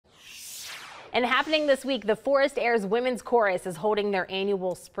And happening this week, the Forest Airs Women's Chorus is holding their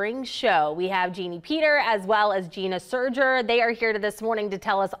annual spring show. We have Jeannie Peter as well as Gina Serger. They are here this morning to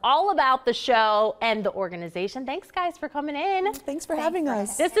tell us all about the show and the organization. Thanks, guys, for coming in. Thanks for having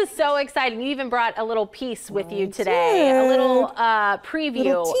us. This is so exciting. You even brought a little piece with you today, a little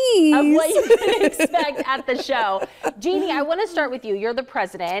preview of what you can expect at the show. Jeannie, I want to start with you. You're the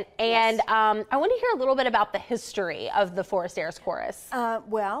president, and I want to hear a little bit about the history of the Forest Airs Chorus.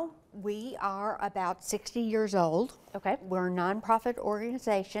 Well, we are about 60 years old. Okay. We're a nonprofit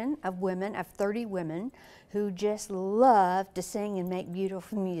organization of women, of 30 women, who just love to sing and make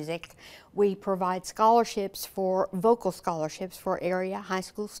beautiful music. We provide scholarships for, vocal scholarships for area high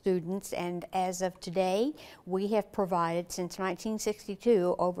school students, and as of today, we have provided, since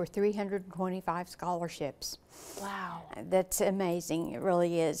 1962, over 325 scholarships. Wow. That's amazing, it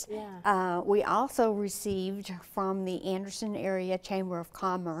really is. Yeah. We also received from the Anderson Area Chamber of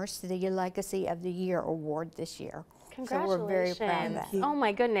Commerce the Legacy of the Year award this year. Congratulations. So we're very proud of that. Oh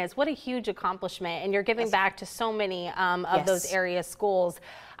my goodness, what a huge accomplishment. And you're giving back to so many of those area schools.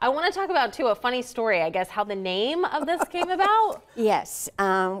 I want to talk about, too, a funny story, I guess, how the name of this came about. Yes.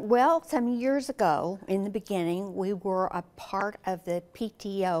 Well, some years ago, in the beginning, we were a part of the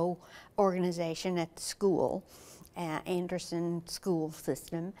PTO organization at the school, Anderson School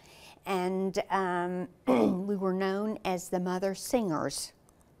System, and we were known as the Mother Singers.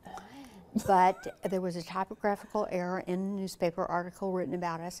 But there was a typographical error in a newspaper article written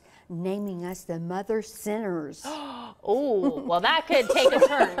about us, naming us the Mother Sinners. Oh, well, that could take a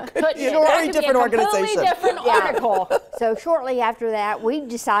turn, couldn't it? Very different organization. Completely different article. So shortly after that, we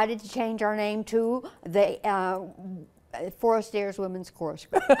decided to change our name to the Forest Airs Women's Chorus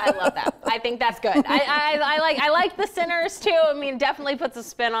Group. I love that. I think that's good. I like the Sinners too. I mean, definitely puts a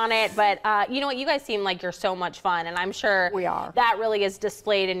spin on it. But you know what? You guys seem like you're so much fun, and I'm sure we are. That really is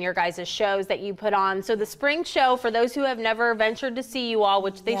displayed in your guys' shows that you put on. So the spring show, for those who have never ventured to see you all,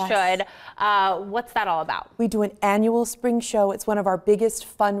 which they should, what's that all about? We do an annual spring show. It's one of our biggest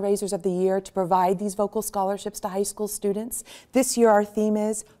fundraisers of the year to provide these vocal scholarships to high school students. This year our theme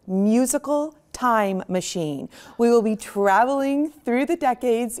is Musical Time Machine. We will be traveling through the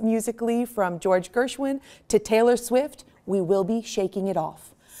decades musically from George Gershwin to Taylor Swift. We will be shaking it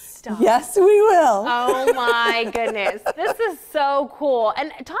off. Stop. Yes, we will. Oh my goodness. This is so cool.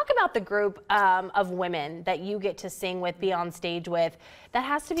 And talk about the group of women that you get to sing with, be on stage with. That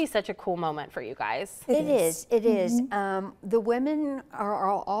has to be such a cool moment for you guys. It is. It is. The women are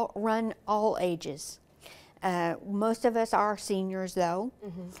all run all ages. Most of us are seniors, though.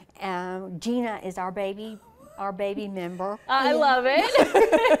 Gina is our baby member. I love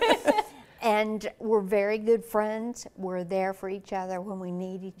it. And we're very good friends. We're there for each other when we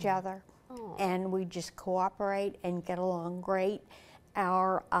need each other. And we just cooperate and get along great.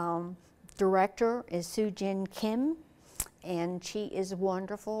 Our director is Soo-Jin Kim, and she is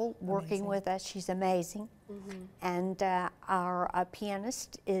wonderful working with us. She's amazing. And our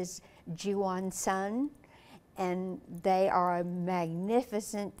pianist is Jiwon Sun, and they are a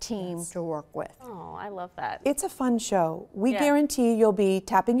magnificent team to work with. Oh, I love that. It's a fun show. We guarantee you'll be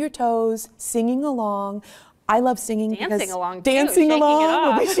tapping your toes, singing along. I love singing dancing along, dancing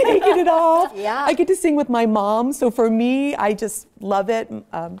along, we'll be shaking it off. I get to sing with my mom, so for me, I just love it.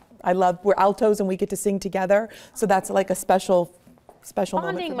 We're altos and we get to sing together, so that's like a special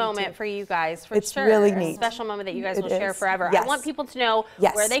bonding moment for you guys, for it's sure. really neat. A special moment that you guys will share forever. I want people to know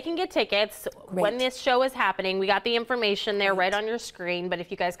where they can get tickets when this show is happening. We got the information there right on your screen, but if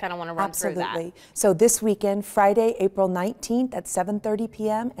you guys kind of want to run through that. Absolutely. So this weekend, Friday, April 19th at 7:30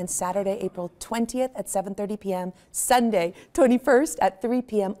 p.m. and Saturday, April 20th at 7:30 p.m. Sunday, 21st at 3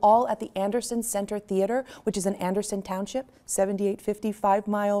 p.m. all at the Anderson Center Theater, which is in Anderson Township, 7850 5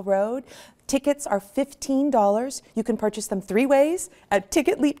 Mile Road. Tickets are $15. You can purchase them 3 ways: at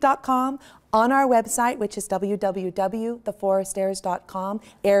ticketleap.com, on our website, which is www.theforestairs.com,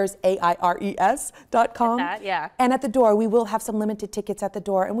 airs, AIRES.com. And at the door, we will have some limited tickets at the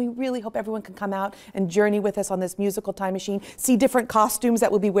door, and we really hope everyone can come out and journey with us on this musical time machine, see different costumes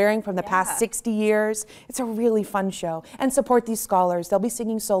that we'll be wearing from the past 60 years. It's a really fun show. And support these scholars. They'll be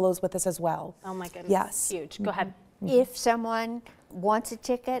singing solos with us as well. Oh my goodness. Yes. Huge. Go ahead. If someone wants a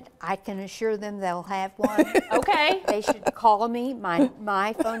ticket, I can assure them they'll have one. Okay. They should call me. My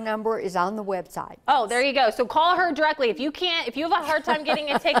phone number is on the website. Oh, there you go. So call her directly. If you have a hard time getting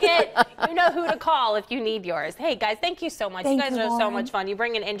a ticket, you know who to call if you need yours. Hey guys, thank you so much. You guys are so much fun. You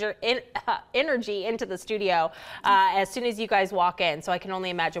bring an energy into the studio as soon as you guys walk in. So I can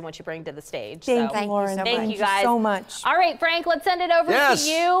only imagine what you bring to the stage. Thank you, Lauren. Thank you guys so much. All right, Frank, let's send it over to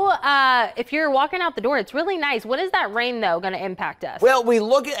you. If you're walking out the door, it's really nice. What is that rain though going to impact practice. Well, we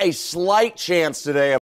look at a slight chance today of